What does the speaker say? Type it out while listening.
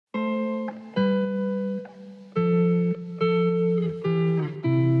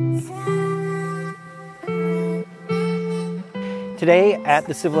Today at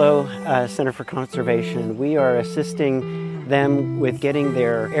the Cibolo Center for Conservation, we are assisting them with getting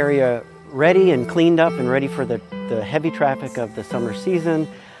their area ready and cleaned up and ready for the heavy traffic of the summer season.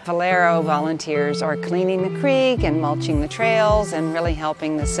 Valero volunteers are cleaning the creek and mulching the trails and really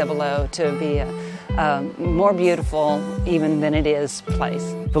helping the Cibolo to be a more beautiful even than it is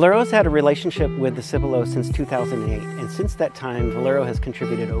place. Valero's had a relationship with the Cibolo since 2008, and since that time Valero has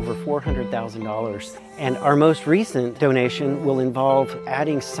contributed over $400,000. And our most recent donation will involve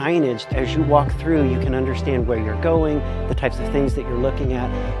adding signage. As you walk through, you can understand where you're going, the types of things that you're looking at,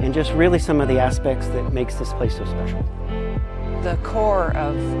 and just really some of the aspects that makes this place so special. The core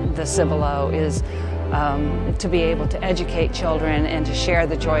of the Cibolo is to be able to educate children and to share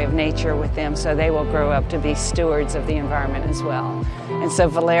the joy of nature with them so they will grow up to be stewards of the environment as well. And so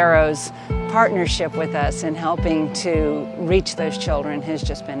Valero's partnership with us in helping to reach those children has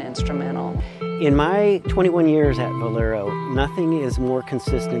just been instrumental. In my 21 years at Valero, nothing is more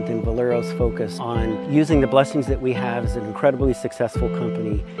consistent than Valero's focus on using the blessings that we have as an incredibly successful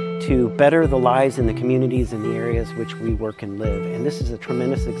company to better the lives in the communities and the areas which we work and live. And this is a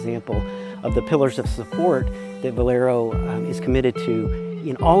tremendous example of the pillars of support that Valero is committed to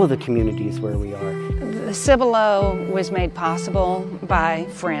in all of the communities where we are. The Cibolo was made possible by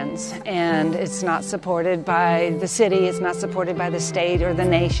friends, and it's not supported by the city, it's not supported by the state or the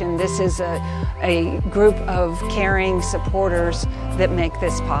nation. This is a group of caring supporters that make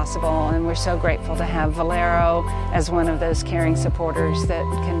this possible, and we're so grateful to have Valero as one of those caring supporters that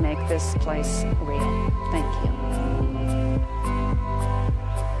can make this place real. Thank you.